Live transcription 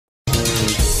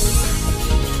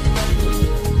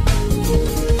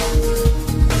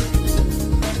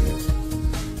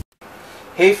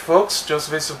Hey folks,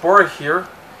 Joseph A. Sobora here,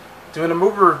 doing a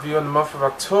movie review in the month of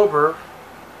October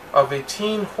of a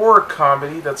teen horror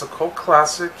comedy that's a cult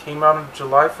classic, came out on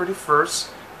July 31st,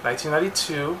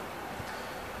 1992,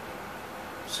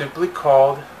 simply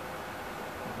called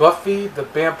Buffy the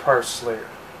Vampire Slayer.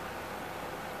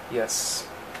 Yes.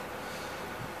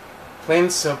 Plain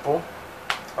and simple,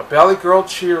 a Valley Girl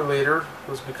cheerleader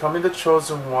who's becoming the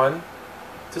chosen one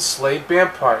to slay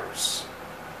vampires.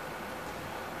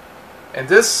 And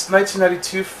this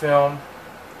 1992 film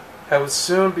would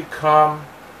soon become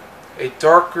a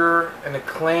darker and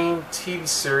acclaimed TV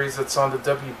series that's on the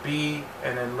WB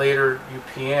and then later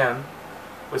UPN,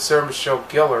 with Sarah Michelle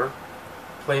Gellar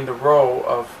playing the role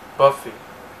of Buffy.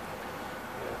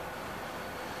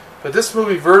 But this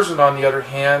movie version, on the other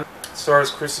hand, stars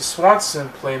Kristy Swanson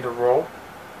playing the role,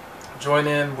 join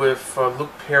in with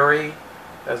Luke Perry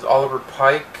as Oliver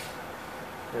Pike,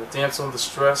 damsel in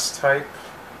distress type,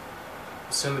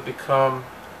 soon to become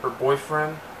her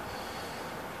boyfriend.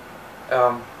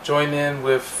 Join in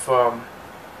with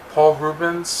Paul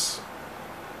Reubens,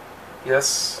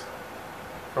 yes,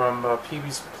 from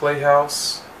Pee-wee's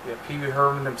Playhouse, Pee-wee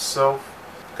Herman himself.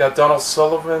 Got Donald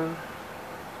Sullivan,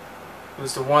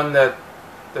 who's the one that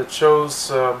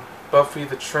chose Buffy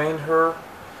to train her,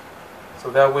 so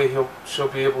that way she'll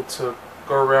be able to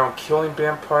go around killing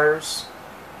vampires.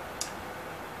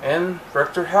 And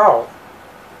Rutger Hauer,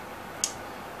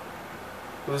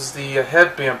 who's the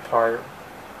head vampire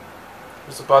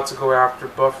who's about to go after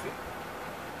Buffy.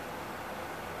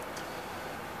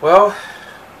 Well,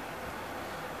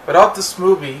 without this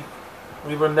movie,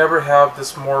 we would never have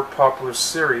this more popular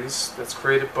series that's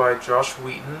created by Josh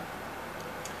Whedon.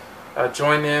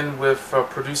 Join in with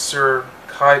producer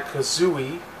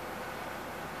Kuzui,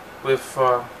 with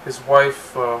his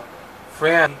wife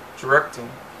Fran directing.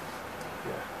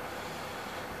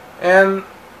 And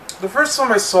the first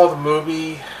time I saw the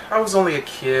movie, I was only a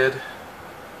kid.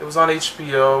 It was on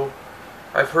HBO.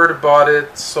 I've heard about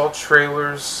it, saw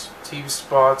trailers, TV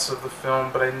spots of the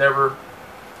film, but I never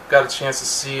got a chance to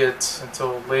see it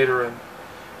until later. And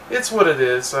it's what it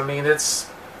is. I mean, it's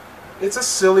a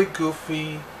silly,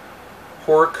 goofy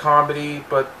horror comedy,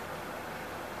 but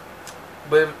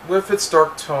with its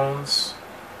dark tones.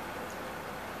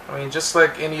 I mean, just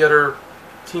like any other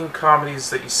teen comedies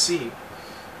that you see.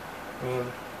 I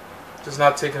mean, just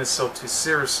not taking itself too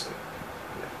seriously.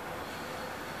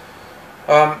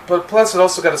 But plus, it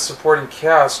also got a supporting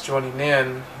cast joining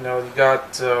in. You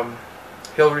got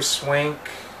Hilary Swank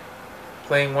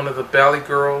playing one of the Valley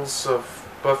Girls of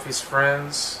Buffy's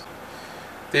friends.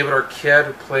 David Arquette,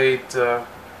 who played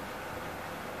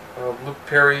Luke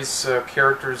Perry's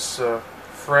character's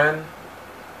friend.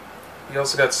 You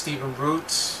also got Stephen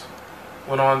Root,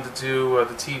 went on to do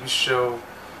the TV show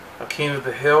King of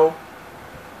the Hill.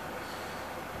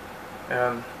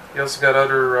 And you also got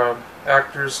other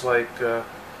actors like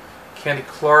Candy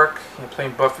Clark,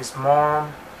 playing Buffy's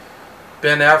mom,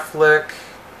 Ben Affleck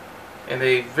in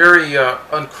a very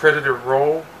uncredited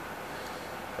role,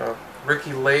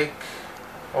 Ricky Lake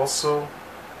also,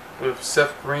 with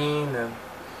Seth Green and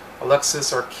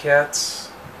Alexis Arquette,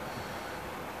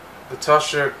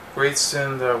 Natasha,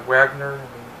 Gregson, Wagner,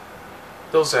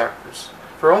 those actors.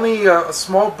 For only a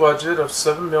small budget of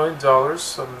 $7 million,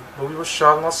 the movie was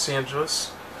shot in Los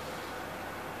Angeles.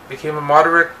 Became a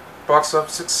moderate box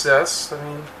office success. I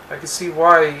mean, I can see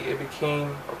why it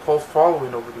became a cult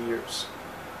following over the years.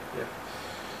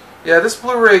 Yeah, this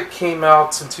Blu-ray came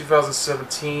out in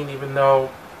 2017, even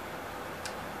though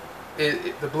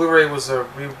the Blu-ray was a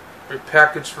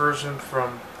repackaged version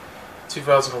from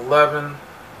 2011.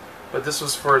 But this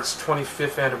was for its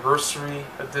 25th anniversary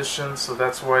edition, so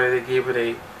that's why they gave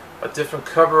it a different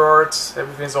cover art.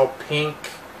 Everything's all pink,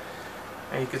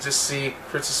 and you could just see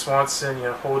Kristy Swanson,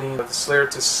 holding the Slayer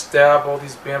to stab all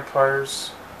these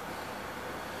vampires.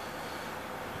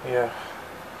 Yeah.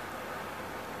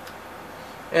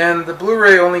 And the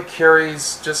Blu-ray only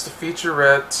carries just a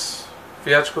featurette,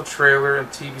 theatrical trailer, and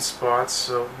TV spots,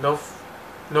 so no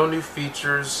new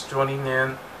features joining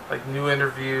in, like new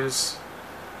interviews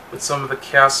with some of the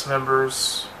cast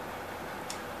members,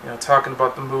 talking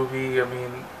about the movie. I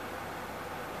mean,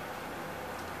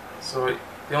 so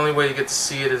the only way you get to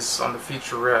see it is on the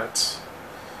featurette.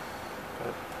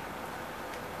 But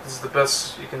this is the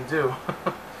best you can do.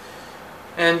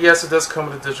 And yes, it does come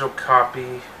with a digital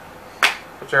copy,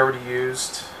 which I already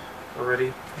used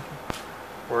of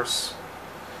course.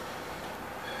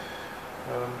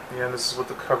 Yeah, and this is what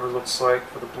the cover looks like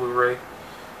for the Blu-ray.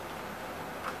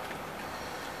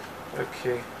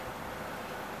 Okay.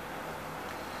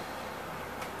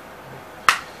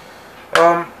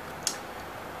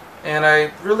 and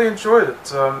I really enjoyed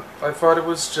it. I thought it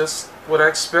was just what I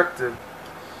expected.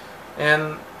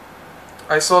 And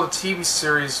I saw the TV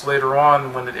series later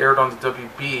on when it aired on the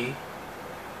WB,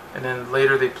 and then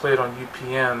later they played on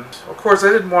UPN. Of course,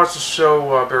 I didn't watch the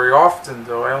show very often,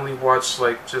 though. I only watched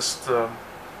like just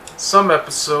some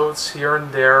episodes here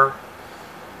and there,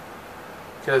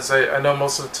 because I know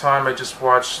most of the time I just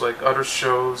watched like other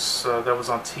shows that was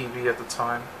on TV at the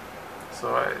time.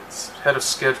 So I had a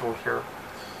schedule here,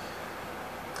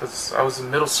 because I was in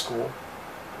middle school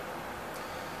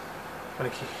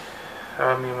when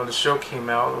the show came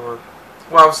out.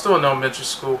 Well, I was still in elementary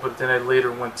school, but then I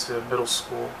later went to middle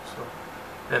school, so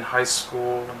then high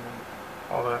school, and then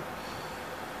all that.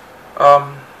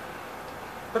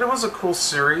 But it was a cool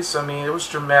series. I mean, it was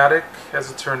dramatic,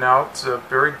 as it turned out. A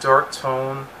very dark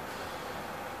tone.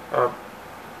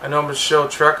 I know Michele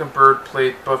Trachtenberg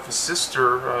played Buffy's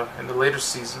sister in the later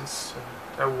seasons.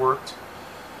 That worked.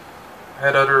 I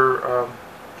had other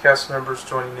cast members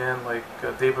joining in, like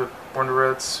David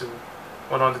Boneretz, who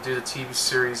went on to do the TV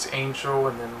series Angel,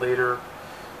 and then later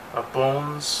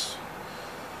Bones.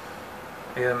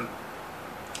 And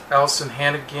Allison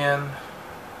Hannigan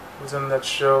was in that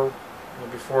show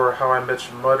before How I Met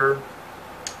Your Mother.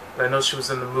 But I know she was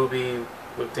in the movie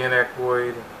with Dan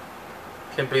Aykroyd and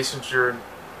Kim Basinger and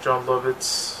John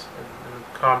Lovitz, and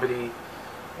comedy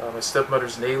My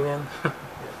Stepmother's an Alien. Yeah.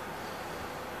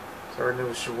 So I knew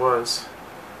who she was.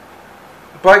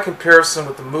 By comparison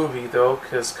with the movie, though,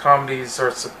 because comedies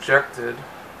are subjected,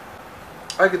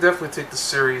 I could definitely take the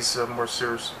series more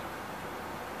seriously,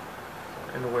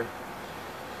 in a way.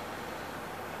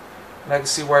 And I can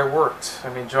see why it worked.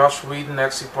 I mean, Joss Whedon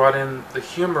actually brought in the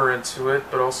humor into it,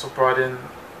 but also brought in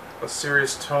a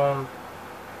serious tone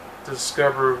to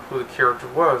discover who the character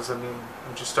was. I mean,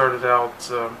 when she started out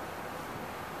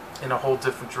in a whole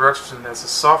different direction as a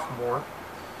sophomore,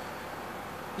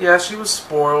 yeah, she was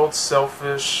spoiled,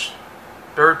 selfish,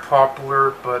 very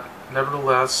popular, but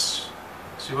nevertheless,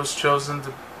 she was chosen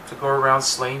to go around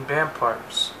slaying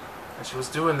vampires. And she was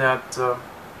doing that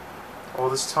all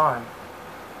this time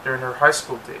during her high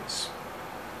school days,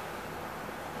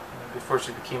 before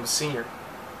she became a senior.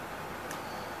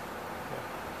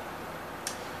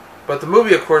 But the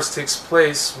movie, of course, takes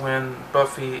place when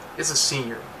Buffy is a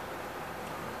senior.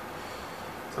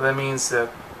 So that means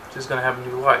that she's going to have a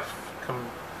new life coming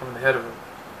ahead of her.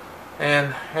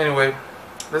 And anyway,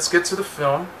 let's get to the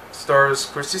film. It stars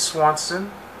Kristy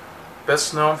Swanson,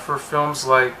 best known for films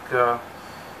like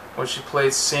when she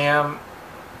played Sam,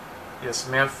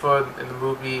 Samantha in the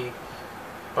movie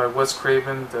by Wes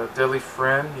Craven, The Deadly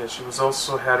Friend. Yeah, she was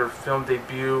also had her film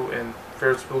debut in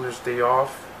Ferris Bueller's Day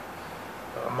Off,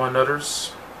 among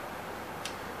others.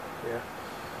 Yeah,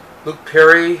 Luke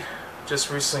Perry just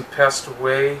recently passed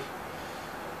away.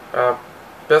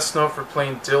 Best known for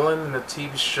playing Dylan in the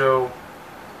TV show,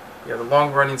 the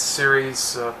long-running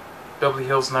series Beverly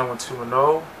Hills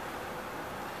 90210.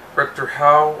 Rutger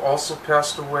Hauer also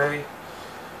passed away.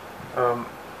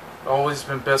 Always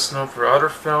been best known for other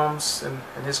films in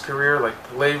his career, like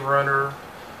Blade Runner,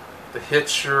 The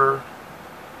Hitcher,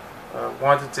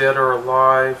 Wanted Dead or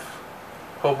Alive,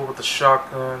 Hobo with a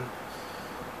Shotgun,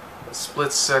 A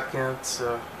Split Second,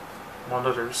 among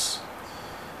others.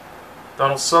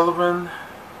 Donald Sullivan,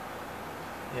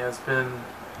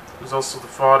 he's also the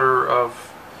father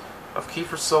of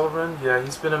Kiefer Sullivan. Yeah,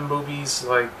 he's been in movies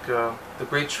like The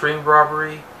Great Train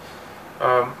Robbery,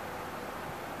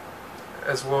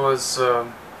 as well as The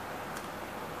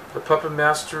Puppet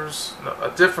Masters, a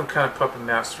different kind of Puppet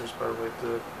Masters, by the way,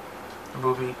 the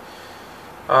movie.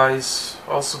 He's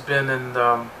also been in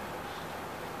the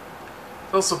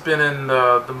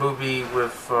movie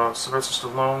with Sylvester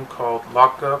Stallone called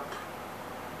Lock Up.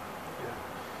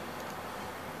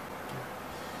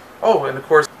 Oh, and of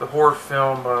course the horror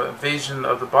film Invasion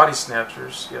of the Body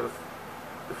Snatchers,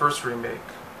 the first remake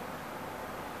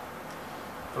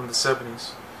from the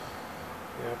 70s.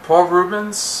 Yeah, Paul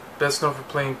Reubens, best known for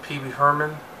playing Pee Wee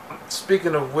Herman.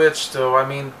 Speaking of which, though, I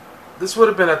mean, this would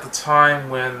have been at the time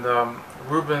when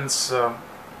Reubens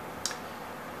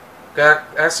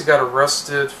actually got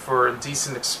arrested for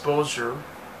indecent exposure.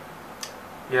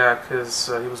 Yeah, because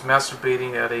he was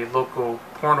masturbating at a local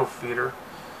porno theater.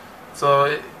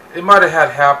 So it might have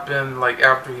had happened like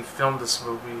after he filmed this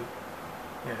movie,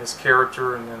 his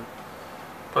character, and then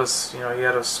plus he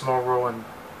had a small role in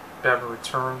Batman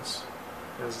Returns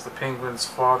as the Penguin's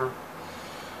father.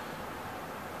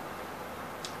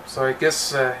 So I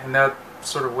guess in that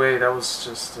sort of way, that was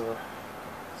just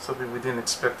something we didn't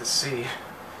expect to see.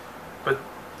 But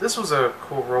this was a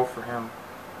cool role for him,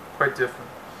 quite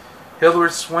different.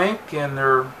 Hilary Swank in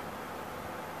her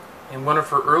in one of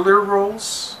her earlier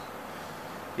roles.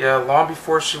 Yeah, long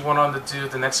before she went on to do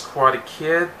The Next Karate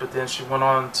Kid, but then she went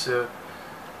on to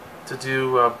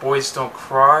do Boys Don't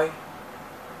Cry,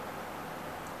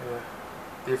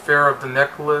 The Affair of the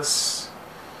Necklace,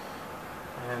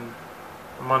 and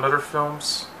among other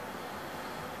films.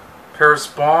 Paris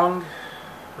Bong,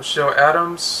 Michele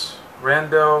Adams,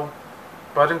 Randall,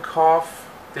 Batinkoff,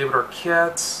 David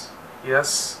Arquette,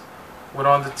 yes, went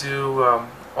on to do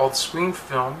all the Scream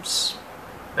films,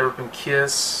 Never Been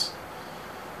Kissed,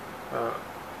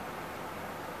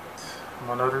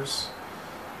 among others.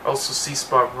 Also C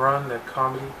Spot Run, that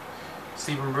comedy.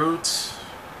 Stephen Root,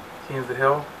 King of the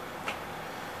Hill.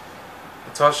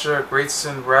 Natasha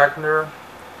Gregson Wagner,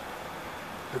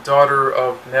 the daughter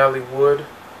of Natalie Wood.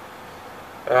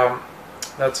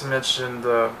 Not to mention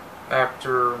the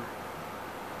actor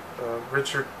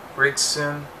Richard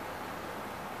Gregson,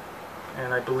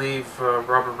 and I believe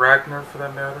Robert Wagner, for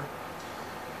that matter.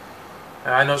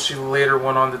 And I know she later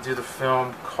went on to do the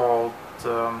film called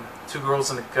Two Girls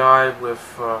and a Guy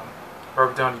with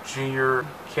Robert Downey Jr.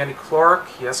 Candy Clark,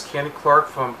 yes, Candy Clark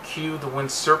from Q, The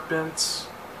Winged Serpent,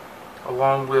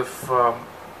 along with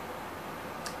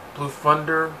Blue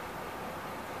Thunder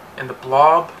and The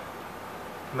Blob,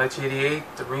 1988,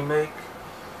 the remake.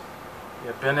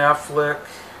 Yeah, Ben Affleck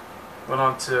went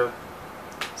on to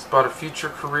spot a future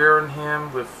career in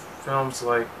him with films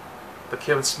like the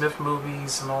Kevin Smith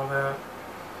movies and all that.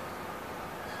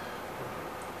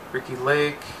 Ricky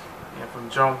Lake, yeah, from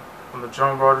the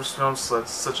John Waters films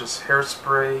such as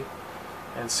Hairspray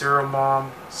and Serial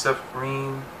Mom. Seth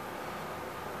Green.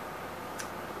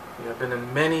 Yeah, been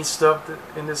in many stuff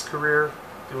in his career.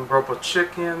 Doing Robot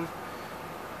Chicken.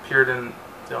 Appeared in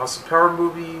the Austin Power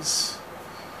movies.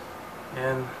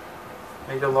 And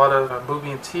made a lot of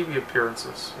movie and TV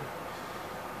appearances.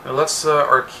 Alexa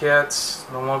Arquette,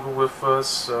 no longer with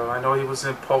us. I know he was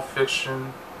in Pulp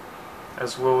Fiction,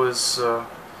 as well as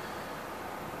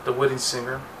The Wedding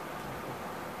Singer.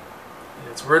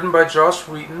 It's written by Joss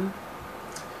Whedon,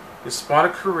 who spawned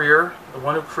a career, the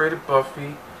one who created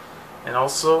Buffy, and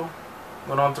also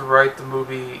went on to write the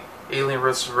movie Alien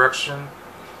Resurrection,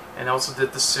 and also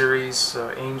did the series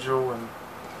Angel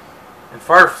and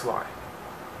Firefly.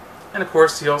 And of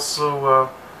course, he also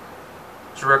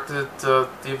directed The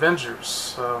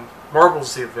Avengers,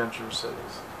 Marvel's The Avengers, that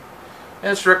is.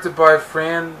 And it's directed by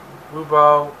Fran,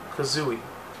 Rubel, Kuzui.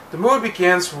 The movie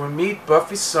begins when we meet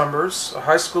Buffy Summers, a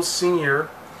high school senior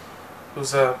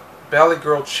who's a ballet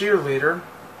girl cheerleader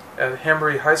at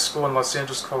Emory High School in Los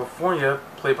Angeles, California,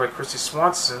 played by Kristy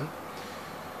Swanson,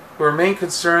 who her main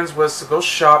concerns was to go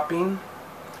shopping,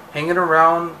 hanging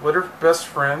around with her best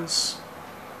friends,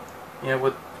 you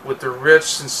know, with their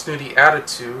rich and snooty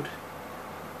attitude.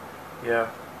 Yeah,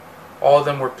 all of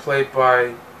them were played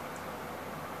by,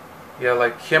 yeah,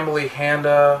 like Kimberly,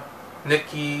 Hannah,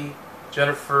 Nikki,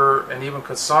 Jennifer, and even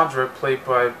Cassandra, played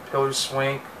by Hilary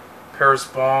Swank, Paris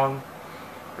Bong,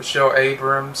 Michele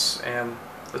Abrams, and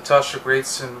Natasha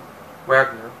Gregson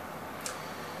Wagner.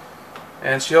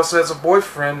 And she also has a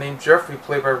boyfriend named Jeffrey,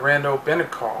 played by Randall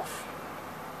Batinkoff.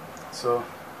 So,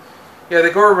 yeah,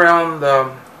 they go around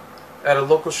at a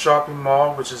local shopping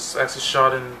mall, which is actually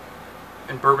shot in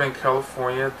Burbank,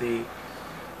 California,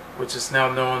 which is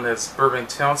now known as Burbank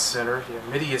Town Center,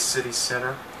 Media City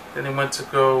Center. Then they went to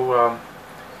go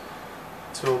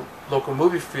to a local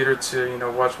movie theater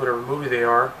to, watch whatever movie they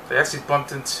are. They actually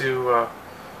bumped into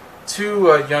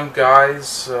two young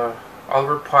guys,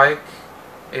 Oliver Pike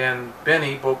and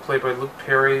Benny, both played by Luke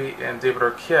Perry and David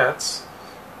Arquette.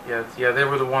 Yeah, they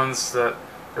were the ones that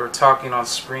they were talking on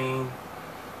screen,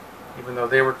 even though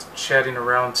they were chatting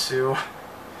around too.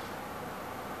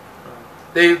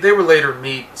 They would later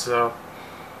meet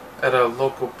at a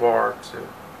local bar too.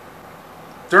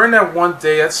 During that one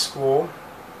day at school,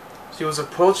 she was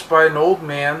approached by an old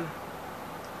man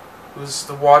who's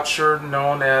the Watcher,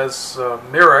 known as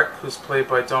Merrick, who's played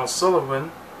by Donald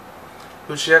Sullivan,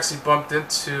 who she actually bumped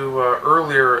into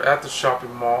earlier at the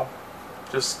shopping mall,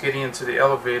 just getting into the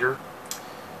elevator.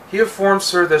 He informs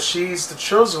her that she's the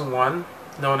chosen one,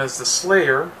 known as the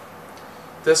Slayer,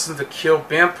 destined to kill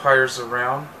vampires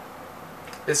around.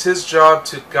 It's his job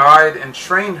to guide and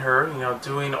train her,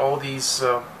 doing all these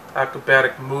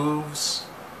acrobatic moves,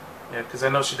 because I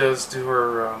know she does do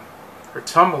her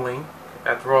tumbling.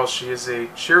 After all, she is a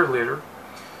cheerleader.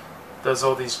 Does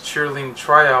all these cheerleading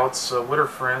tryouts with her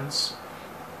friends.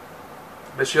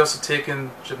 But she also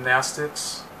taken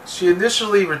gymnastics. She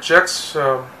initially rejects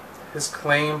his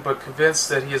claim, but convinced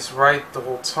that he is right the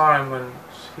whole time when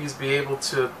he's be able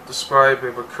to describe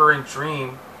a recurring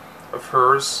dream of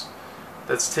hers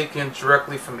that's taken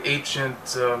directly from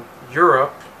ancient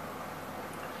Europe,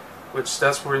 which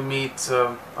that's where we meet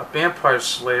a vampire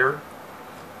slayer.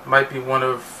 Might be one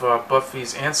of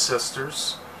Buffy's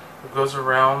ancestors, who goes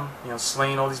around,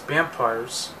 slaying all these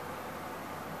vampires.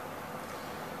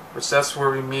 Which that's where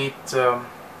we meet the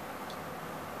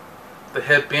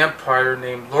head vampire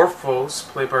named Lorphos,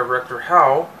 played by Rutger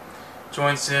Hauer,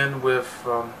 joins in with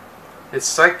his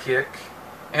psychic,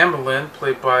 Amelin,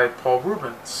 played by Paul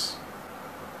Reubens.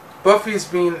 Buffy's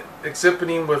been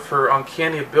exhibiting with her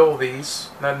uncanny abilities,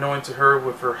 not knowing to her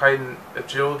with her heightened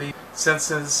agility,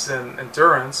 senses, and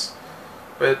endurance,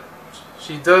 but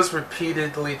she does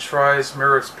repeatedly tries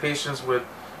Merrick's patience with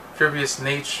furious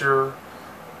nature,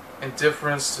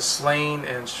 indifference to slaying,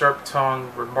 and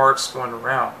sharp-tongued remarks going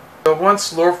around. But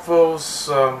once Lorphos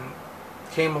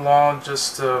came along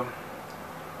just to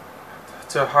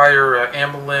hire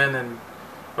Amelin and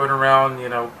going around,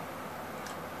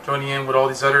 joining in with all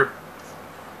these other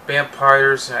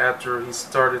vampires after he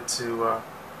started to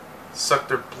suck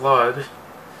their blood,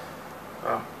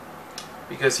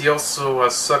 because he also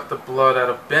sucked the blood out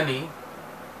of Benny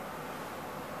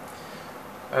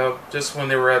just when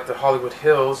they were at the Hollywood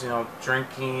Hills,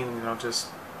 drinking, just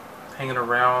hanging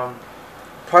around.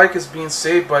 Pike is being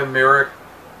saved by Merrick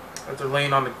after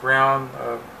laying on the ground.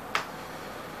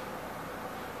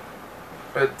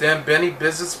 But then Benny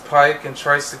visits Pike and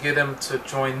tries to get him to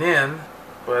join in,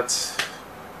 but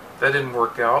that didn't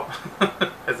work out,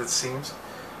 as it seems.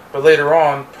 But later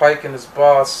on, Pike and his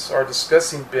boss are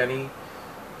discussing Benny,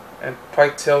 and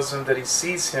Pike tells him that he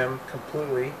sees him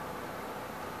completely.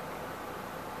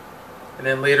 And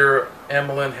then later,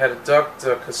 Amelin had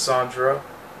abducted Cassandra,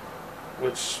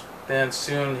 which then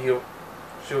soon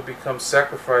she'll become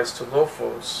sacrificed to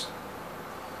Lorphos.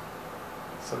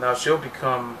 So now she'll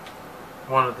become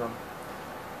one of them.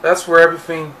 That's where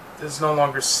everything is no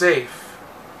longer safe,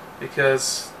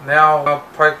 because now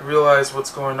Pike realized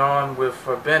what's going on with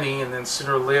Benny, and then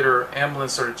sooner or later Amelin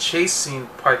started chasing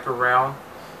Pike around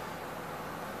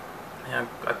and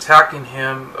attacking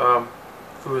him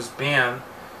through his band.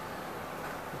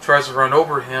 He tries to run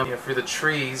over him through the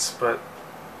trees, but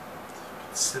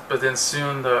then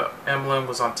soon Amelin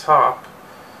was on top,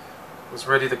 was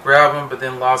ready to grab him, but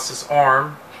then lost his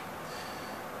arm.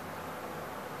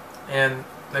 And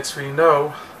next thing you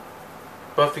know,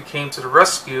 Buffy came to the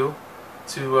rescue,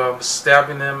 to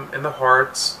stabbing him in the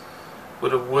heart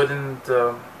with a wooden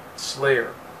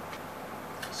slayer.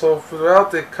 So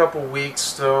throughout the couple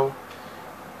weeks, though,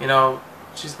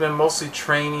 she's been mostly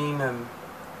training and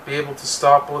be able to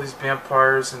stop all these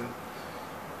vampires, and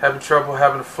having trouble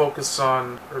having to focus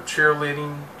on her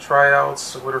cheerleading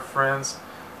tryouts with her friends.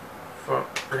 For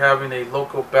having a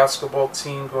local basketball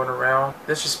team going around.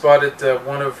 Then she spotted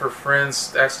one of her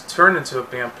friends actually turned into a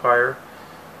vampire.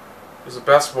 He was a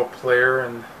basketball player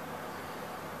and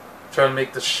trying to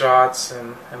make the shots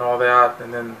and all that.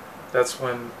 And then that's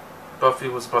when Buffy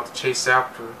was about to chase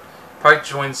after her. Pike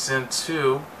joins in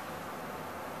too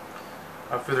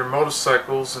for their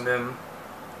motorcycles, and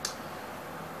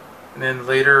then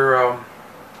later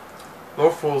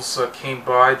Lorphos came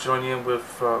by, joining in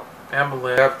with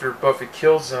Amelin after Buffy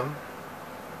kills him,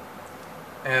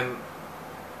 and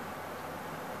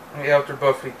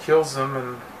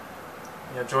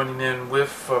joining in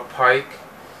with Pike,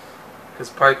 because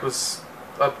Pike was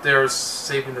up there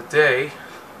saving the day,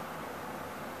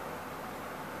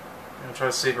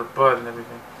 trying to save her butt and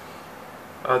everything.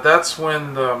 That's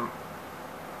when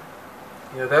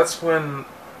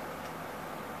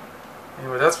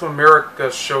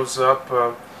Merrick shows up.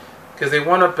 Because they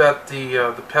went up at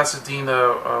the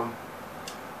Pasadena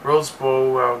Rose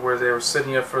Bowl where they were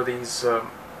setting up for these.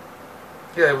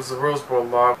 It was the Rose Bowl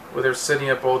lot where they're setting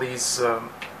up all these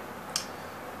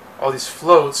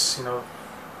floats.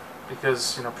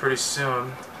 Because pretty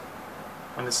soon,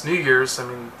 when it's New Year's,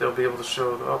 they'll be able to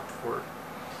show up for it.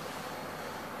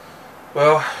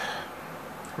 Well,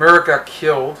 Merrick got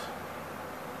killed.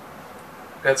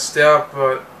 Got stabbed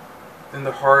in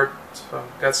the heart.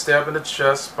 Got stabbed in the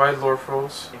chest by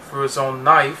Lorphos. He threw his own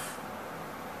knife,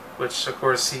 which of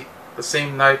course the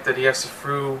same knife that he actually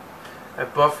threw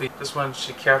at Buffy. Just when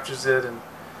she captures it and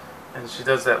she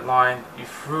does that line, "You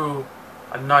threw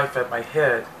a knife at my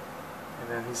head," and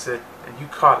then he said, "And you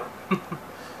caught it."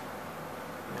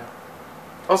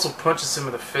 Also punches him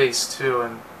in the face too,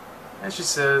 and she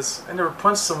says, "I never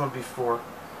punched someone before.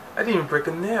 I didn't even break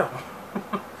a nail."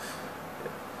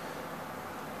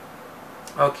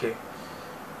 Okay,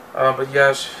 but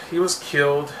yeah, he was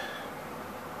killed,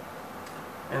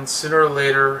 and sooner or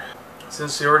later,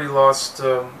 since he already lost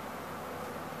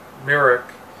Merrick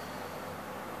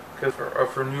because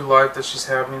of her new life that she's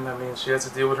having, she has to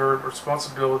deal with her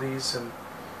responsibilities, and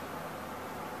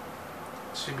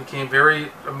she became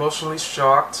very emotionally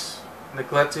shocked,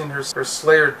 neglecting her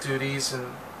Slayer duties,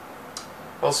 and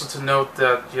also to note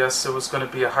that, yes, it was going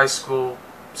to be a high school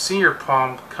senior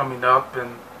prom coming up,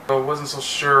 and I wasn't so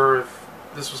sure if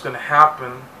this was going to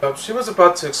happen. She was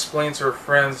about to explain to her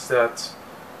friends that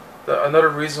another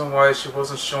reason why she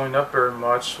wasn't showing up very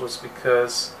much was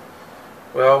because,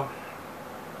 well,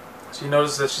 she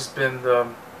noticed that she's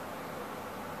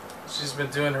been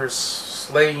doing her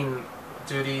slaying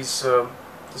duties to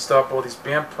stop all these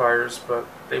vampires, but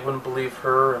they wouldn't believe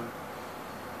her, and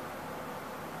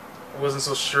wasn't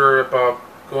so sure about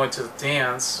going to the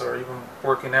dance or even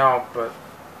working out, but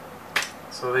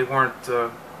so they weren't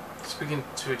speaking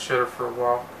to each other for a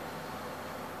while.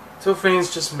 Till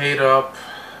things just made up.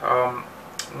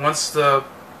 Once the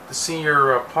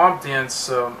senior prom dance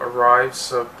arrives,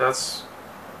 so that's,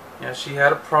 she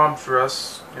had a prom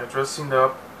dress, dressing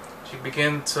up. She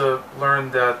began to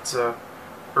learn that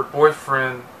her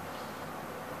boyfriend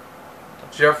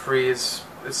Jeffrey is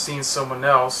seeing someone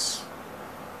else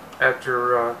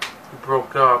after he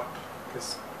broke up,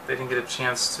 because they didn't get a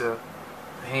chance to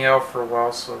hang out for a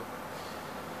while. So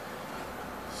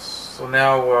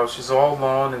now she's all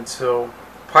alone until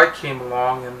Pike came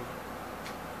along and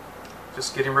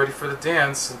just getting ready for the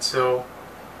dance, until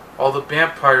all the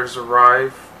vampires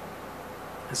arrive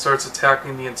and starts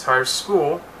attacking the entire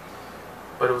school.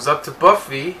 But it was up to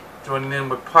Buffy joining in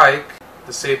with Pike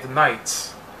to save the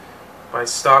night by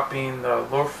stopping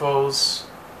Lorphos,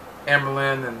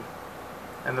 Amberlin,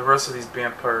 and the rest of these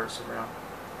vampires around.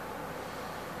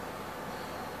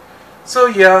 So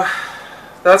yeah,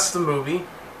 that's the movie.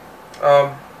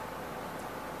 Gotta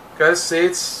say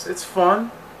it's fun.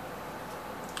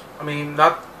 I mean,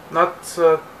 not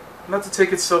to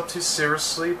take itself too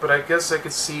seriously, but I guess I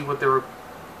could see what they were.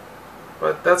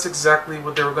 But that's exactly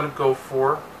what they were going to go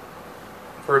for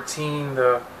a teen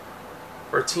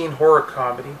horror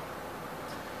comedy.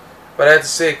 But I had to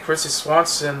say, Kristy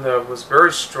Swanson was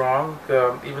very strong,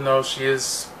 even though she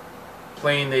is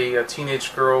playing a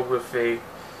teenage girl with a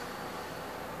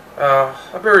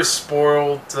very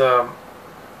spoiled,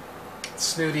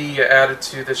 snooty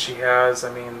attitude that she has.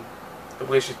 I mean, the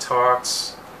way she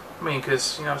talks. I mean,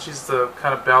 because she's the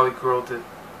kind of bally girl that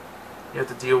you have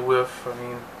to deal with. I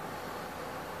mean,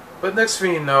 but next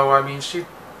thing you know, I mean, she,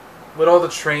 with all the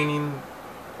training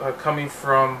coming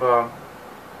from the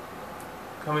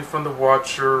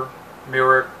Watcher,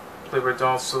 Merrick, played by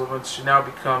Donald Sutherland, she now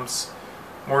becomes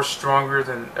more stronger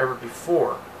than ever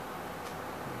before.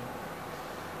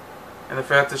 And the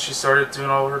fact that she started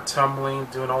doing all her tumbling,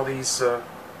 doing all these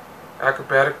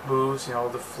acrobatic moves,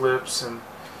 the flips and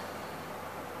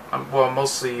well,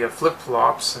 mostly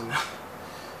flip-flops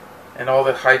and all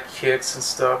the high kicks and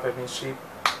stuff. I mean, she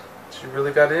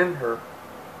really got in her.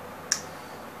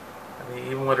 I mean,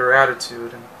 even with her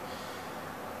attitude. And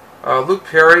Luke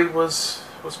Perry was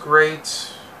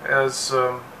great as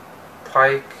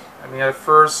Pike. I mean, at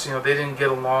first, they didn't get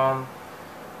along,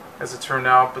 as it turned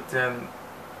out,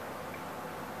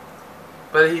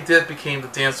 but he did become the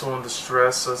damsel in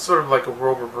distress. So it's sort of like a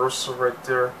role reversal right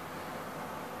there.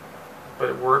 But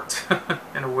it worked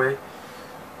in a way.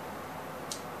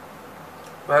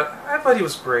 But I thought he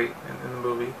was great in the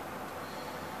movie.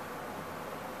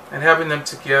 And having them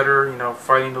together,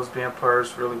 fighting those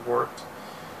vampires really worked.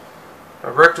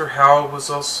 Rutger Hauer was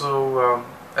also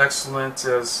excellent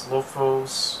as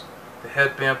Lorphos, the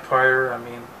head vampire. I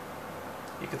mean,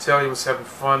 you could tell he was having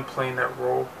fun playing that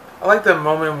role. I like that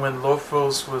moment when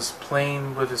Lorphos was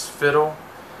playing with his fiddle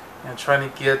and trying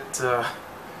to get the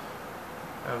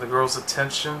girl's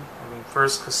attention. I mean,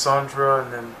 first Cassandra,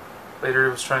 and then later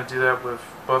he was trying to do that with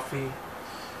Buffy,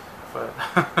 but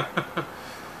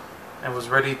and was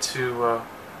ready to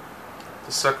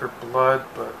suck her blood,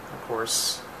 but of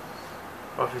course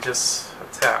Buffy just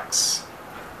attacks.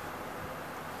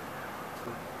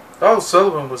 Donald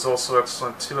Sutherland was also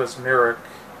excellent too as Merrick,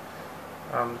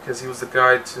 because he was the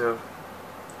guy to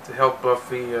help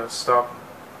Buffy stop him.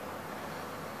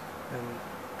 And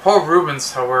Paul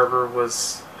Reubens, however,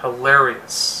 was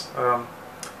hilarious.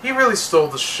 He really stole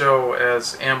the show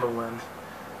as Amberlin.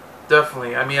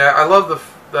 Definitely. I mean, I love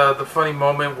the funny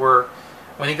moment where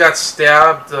when he got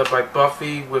stabbed by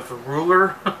Buffy with a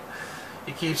ruler,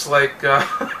 he keeps doing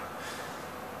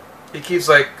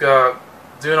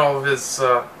all of his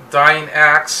dying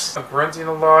acts, grunting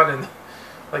a lot, and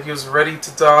like he was ready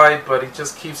to die, but he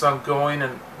just keeps on going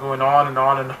and going on and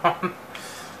on and on.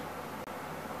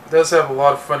 Does have a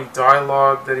lot of funny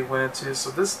dialogue that he went into. So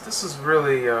this is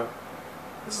really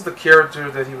this is the character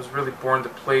that he was really born to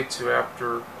play to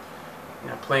after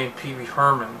playing Pee Wee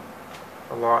Herman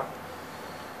a lot.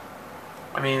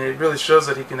 I mean, it really shows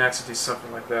that he can actually do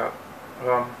something like that.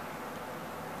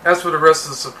 As for the rest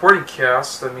of the supporting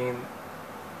cast, I mean,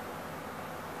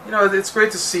 you know, it's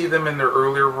great to see them in their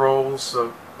earlier roles,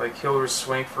 like Hilary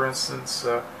Swank, for instance.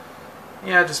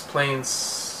 Yeah, just playing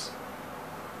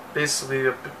basically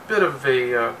a bit of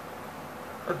a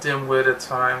dimwit at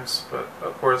times, but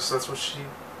of course that's what she.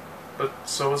 But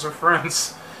so was her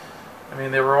friends. I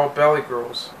mean, they were all ballet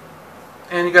girls.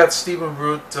 And you got Stephen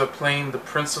Root playing the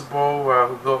principal,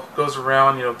 who goes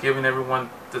around, you know, giving everyone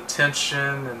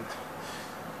detention and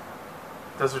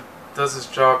does his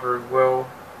job very well.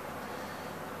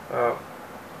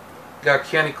 Got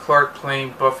Kenny Clark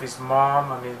playing Buffy's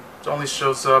mom. I mean, it only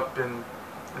shows up in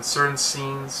certain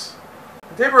scenes.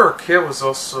 David Arquette was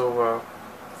also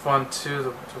fun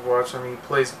too to watch. I mean, he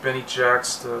plays Benny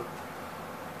Jacks, the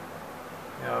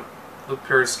Luke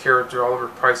Perry's character, Oliver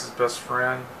Price's best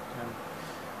friend,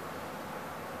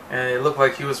 and it looked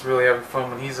like he was really having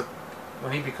fun when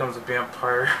he becomes a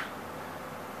vampire.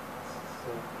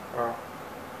 So, wow.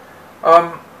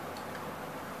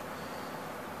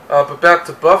 But back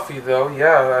to Buffy, though.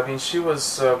 Yeah, I mean, she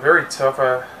was very tough.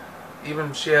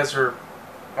 Even she has her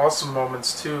awesome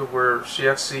moments too, where she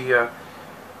actually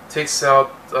takes out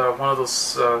one of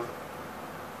those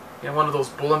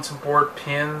bulletin board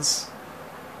pins,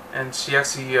 and she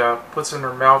actually puts it in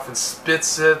her mouth and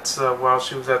spits it while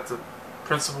she was at the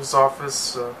principal's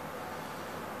office,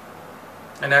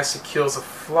 and actually kills a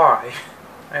fly.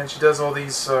 And she does all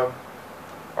these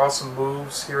awesome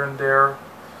moves here and there,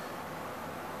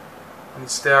 and he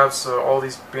stabs all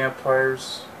these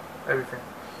vampires, everything.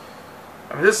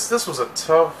 I mean, this was a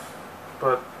tough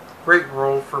but great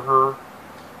role for her.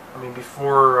 I mean,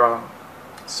 before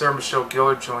Sarah Michelle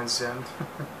Gellar joins in. Yeah.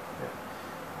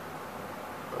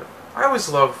 But I always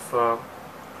love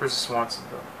Kristy Swanson,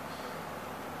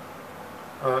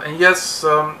 though. And yes,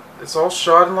 it's all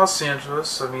shot in Los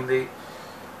Angeles. I mean, the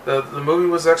movie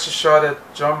was actually shot at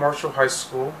John Marshall High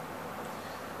School,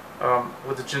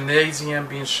 with the gymnasium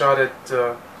being shot at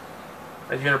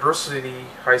University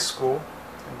High School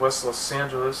in West Los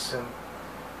Angeles,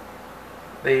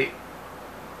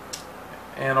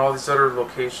 and all these other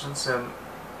locations. And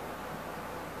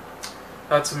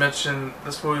not to mention,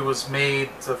 this movie was made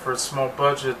for a small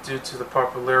budget due to the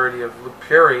popularity of Luke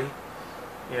Perry,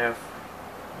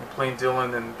 playing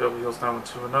Dylan in Beverly Hills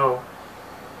 90210.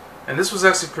 And this was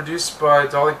actually produced by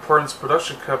Dolly Parton's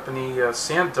production company,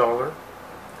 Sand Dollar,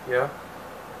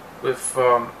 with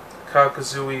Kyle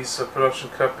Kuzui's production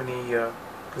company,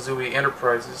 Kuzui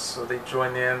Enterprises. So they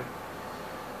joined in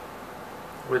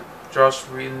with Josh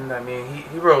Whedon. I mean,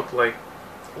 he wrote like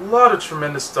a lot of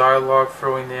tremendous dialogue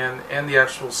throwing in, and the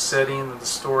actual setting of the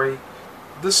story.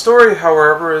 The story,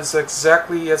 however, is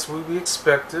exactly as we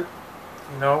expected,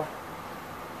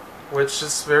 which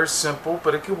is very simple,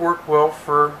 but it can work well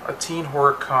for a teen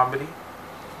horror comedy.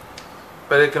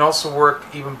 But it can also work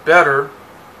even better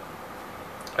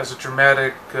as a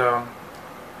dramatic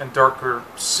and darker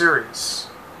series,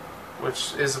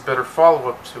 which is a better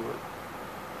follow-up to it.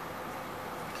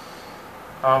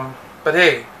 But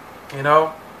hey,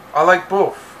 I like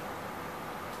both.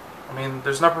 I mean,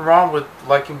 there's nothing wrong with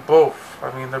liking both.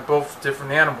 I mean, they're both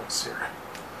different animals here.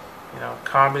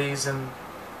 Comedies and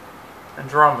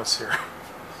dramas here.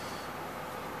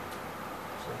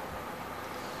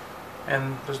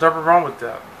 And there's nothing wrong with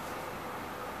that,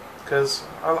 because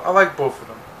I like both of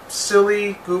them.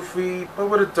 Silly, goofy, but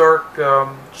with a dark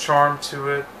charm to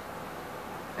it,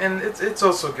 and it's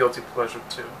also a guilty pleasure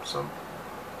too. So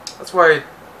that's why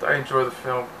I enjoy the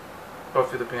film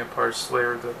Buffy the Vampire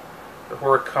Slayer, the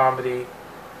horror comedy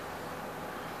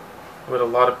with a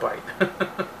lot of bite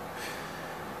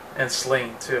and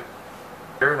slaying too.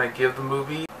 And I give the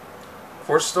movie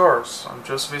 4 stars. I'm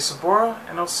Joseph A. Sobora,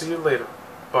 and I'll see you later.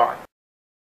 Bye.